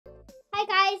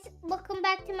Hi guys, welcome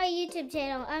back to my YouTube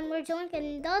channel, and we're doing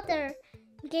another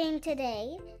game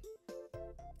today.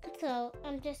 So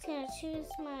I'm just gonna choose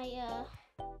my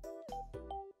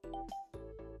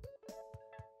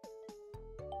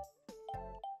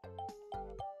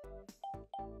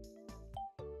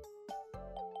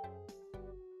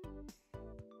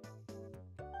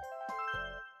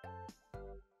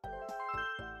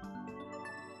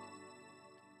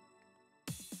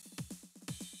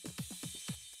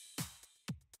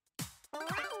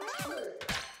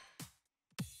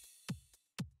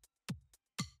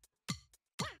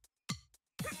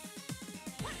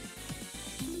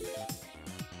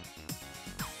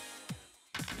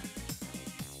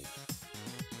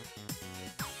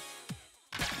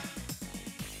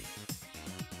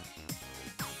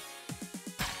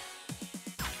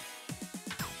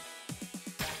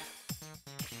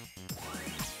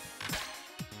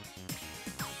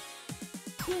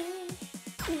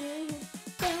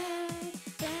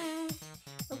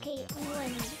okay, I'm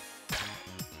winning.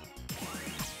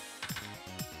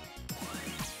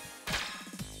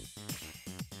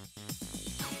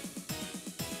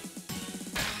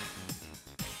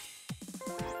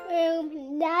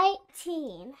 Room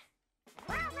 19.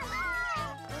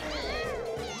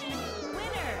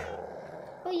 Winner!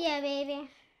 Oh yeah, baby.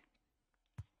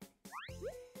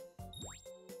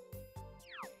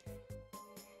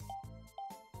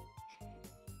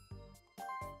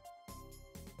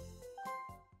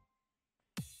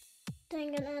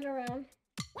 Doing another round.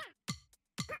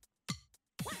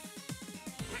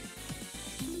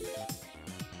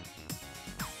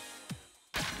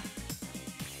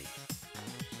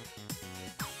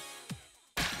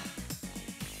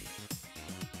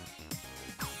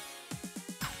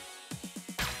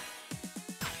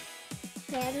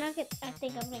 Okay, I'm not gonna, I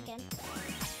think I'm again.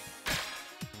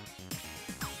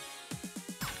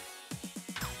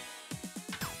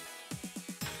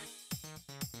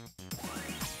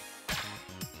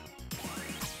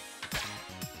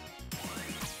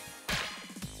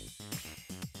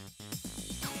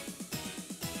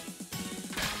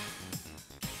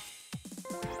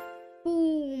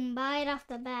 Boom, right off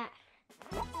the bat.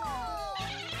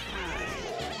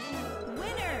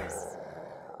 Winners!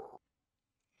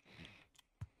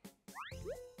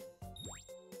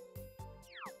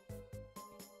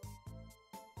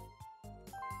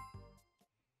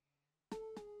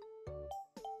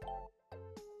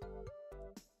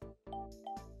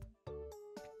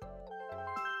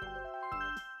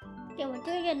 Okay, we're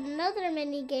doing another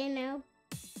mini game now.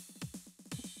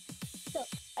 So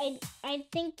I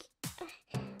think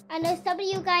I know some of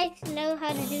you guys know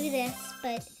how to do this,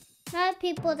 but a lot of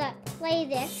people that play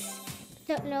this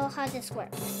don't know how this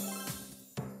works.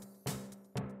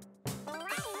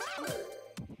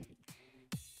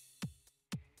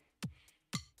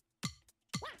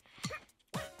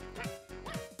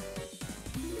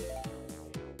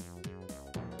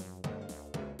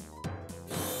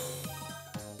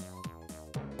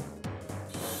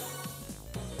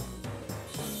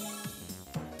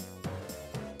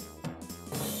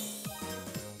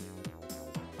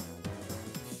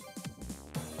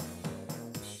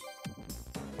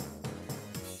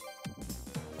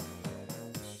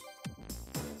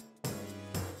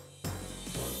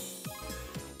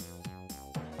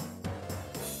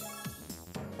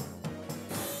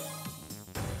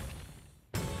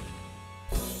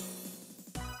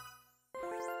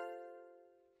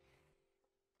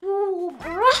 Ooh,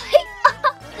 right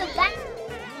off the bat.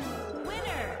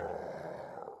 Winner!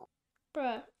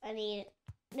 Bruh, I need it.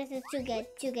 This is too good,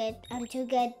 too good. I'm too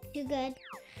good, too good.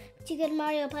 Too good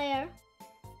Mario player.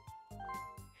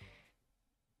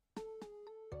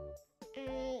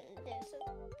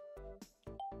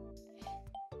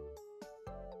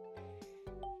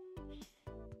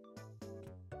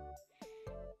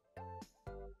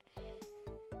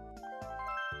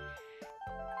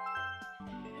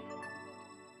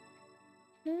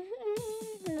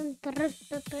 There's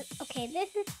a... Okay,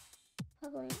 this is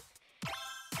probably...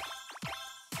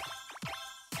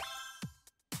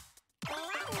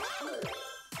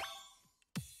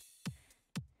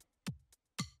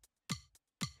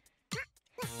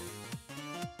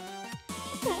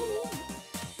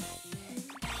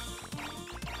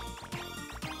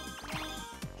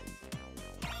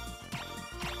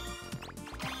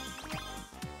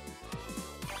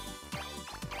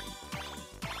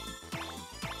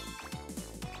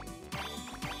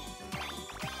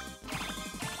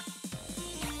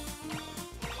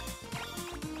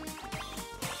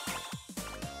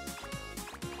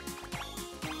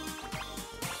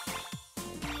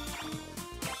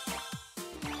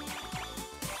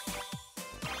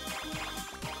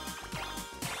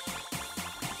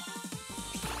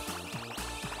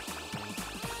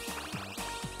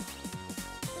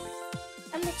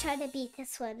 gonna try to beat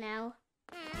this one now.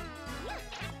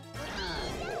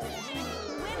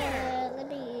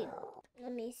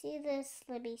 Let me see this.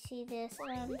 Let me see this.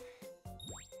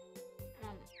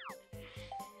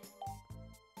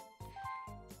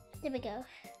 There we go.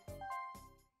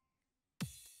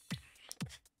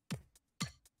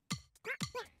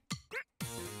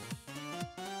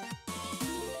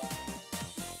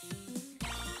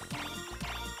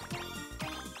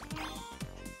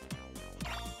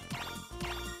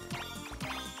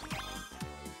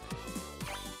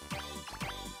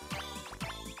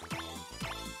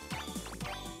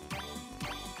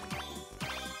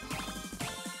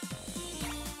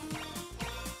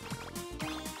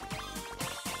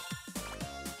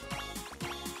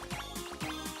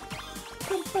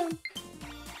 Boom, boom.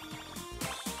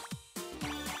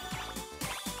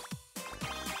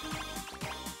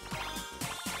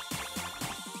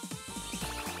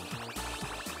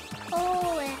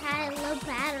 Oh, it had a low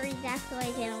battery. That's why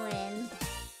I didn't win.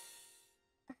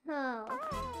 Oh,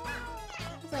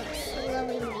 it's like slowing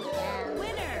me down.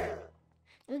 Winner.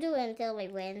 I'm doing it until we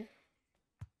win.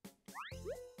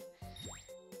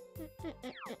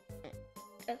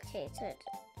 Okay, so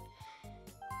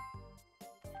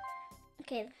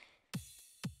okay.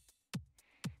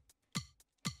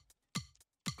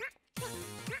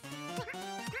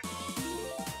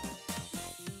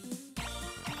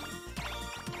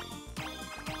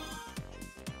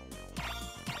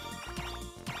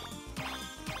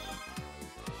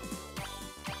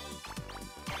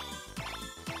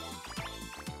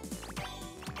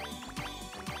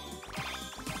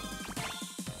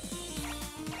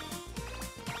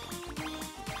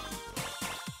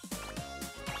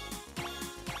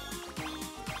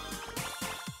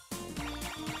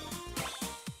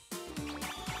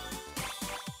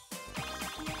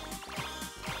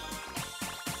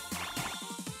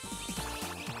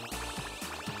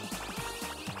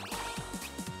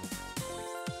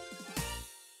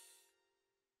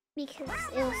 Because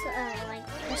it was like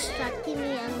distracting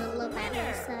me on the low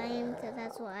battery sign, so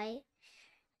that's why I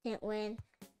didn't win.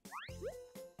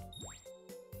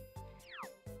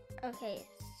 Okay,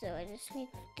 so I just need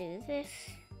to do this.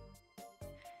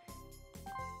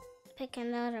 Pick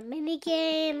another mini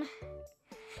game,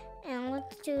 and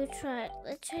let's try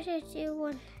to do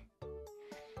one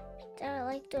that I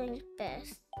like doing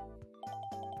best.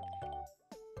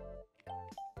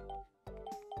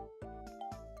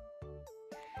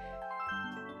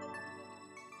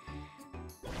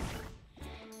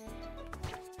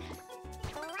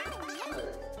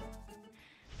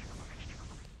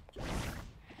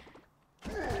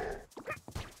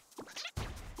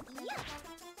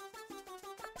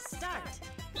 Start.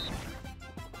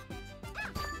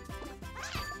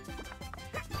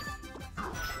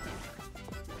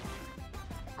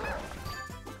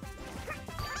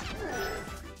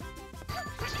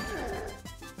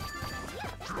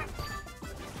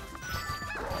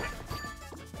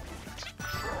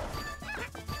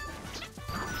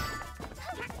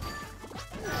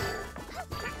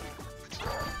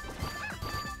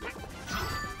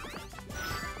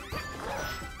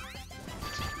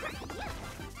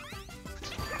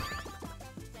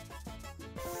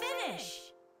 Finish.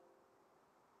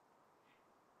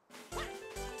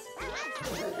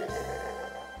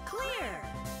 Clear.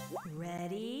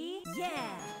 Ready?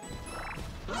 Yeah.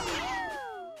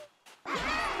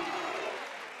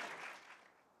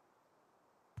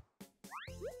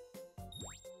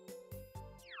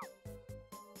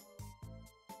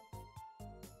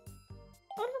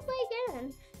 I want to play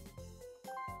again.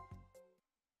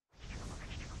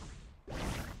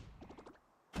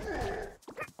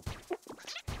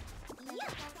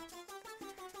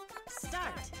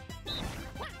 Start.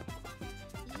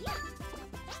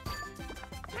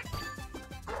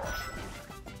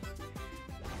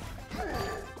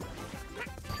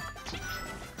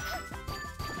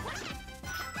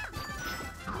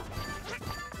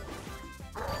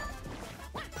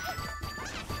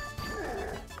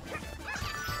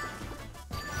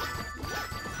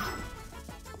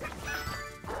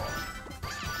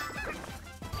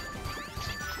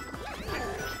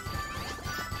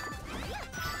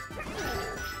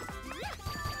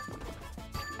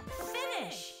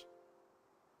 Finish.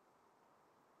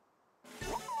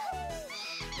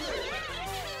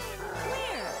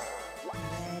 Clear.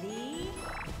 Ready?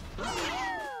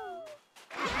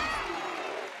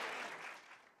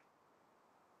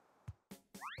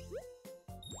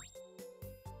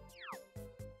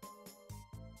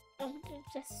 I'm gonna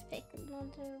just pick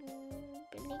another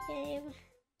mini game.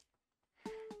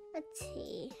 Let's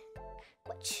see.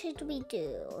 What should we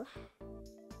do?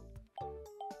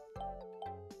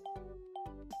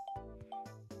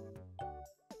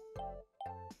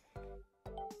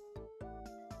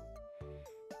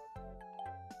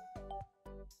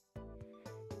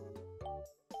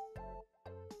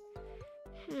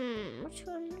 Which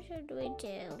one should we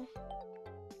do?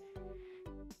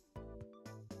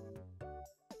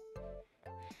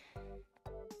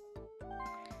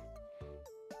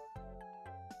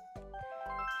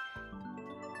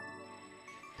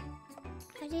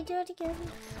 How do you do it again?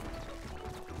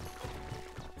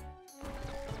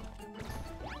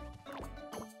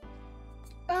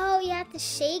 Oh, you have to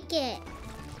shake it.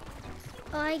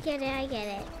 Oh, I get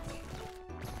it.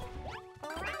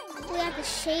 We have to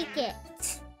shake it.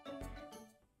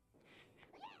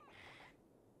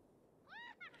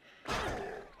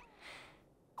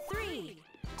 Three,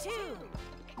 two,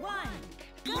 one,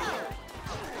 go!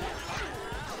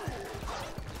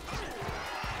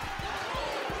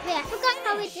 Wait, I forgot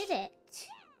how we did it.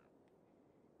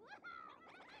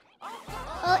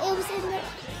 Oh, it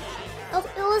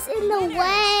was in the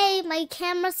way. My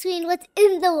camera screen was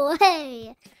in the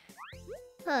way.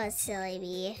 Oh, silly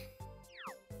me.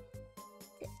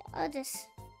 I'll just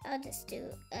do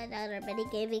another mini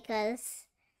game because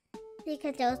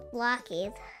I was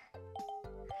blocking.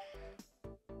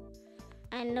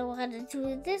 I know how to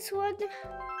do this one.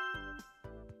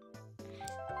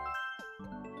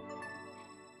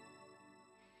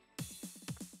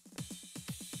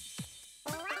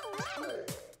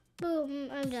 Boom,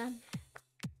 I'm done.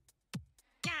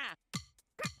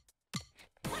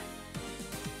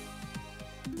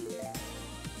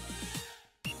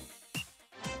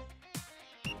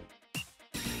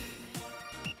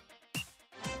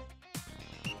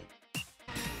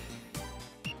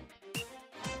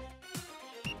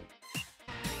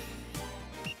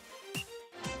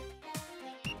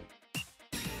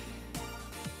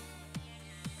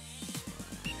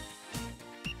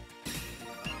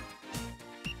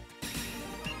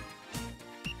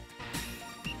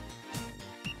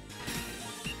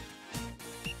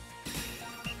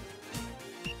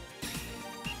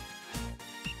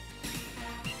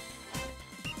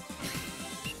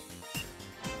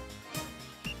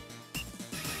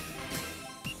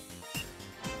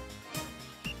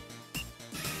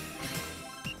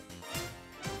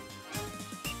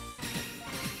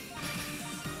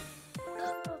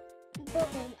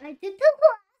 Boom, I did the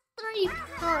last 3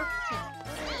 perfect.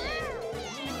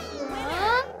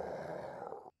 What?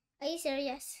 Are you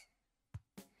serious?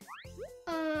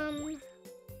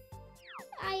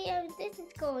 This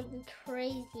is going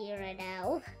crazy right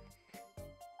now.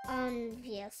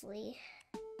 Obviously.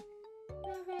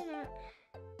 No.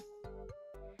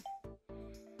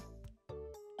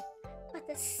 What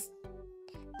this?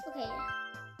 Okay.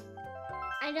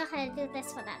 I know how to do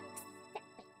this one next.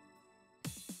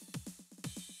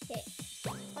 Okay.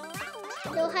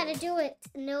 Know how to do it.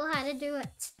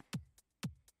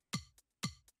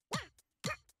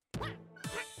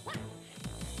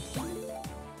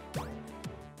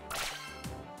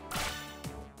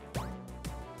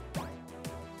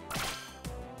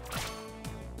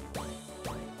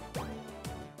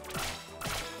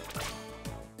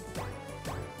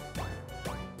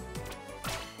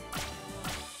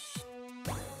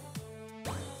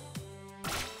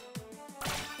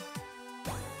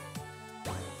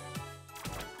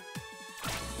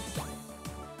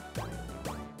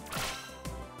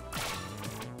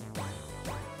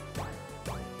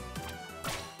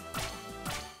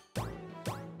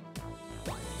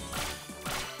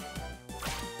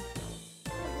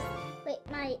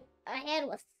 My hand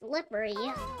was slippery.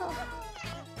 Oh.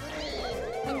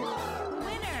 I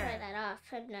need to try that off.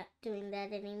 I'm not doing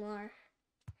that anymore.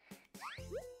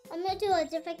 I'm gonna do a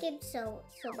different game so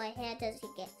my hand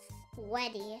doesn't get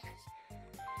sweaty.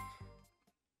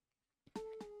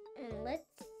 And let's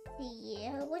see,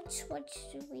 which one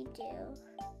should we do?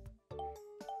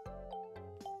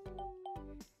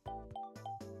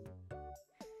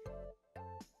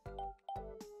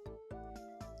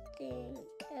 I think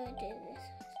I'll do this.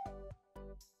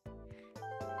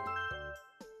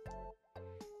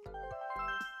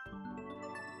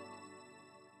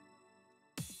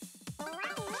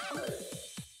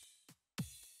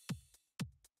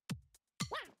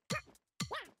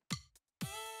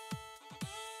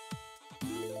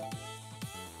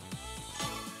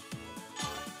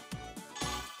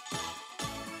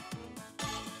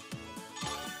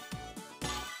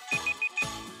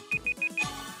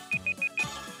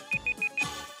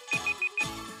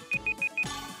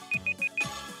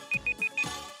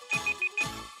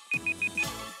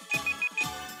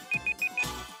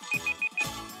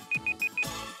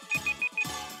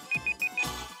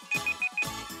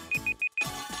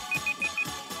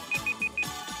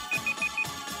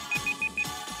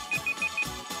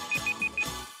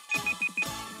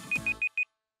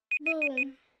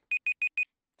 Boom.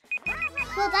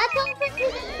 Well, that's all for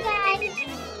today, guys.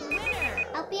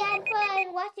 I'll hope you had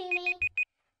fun watching me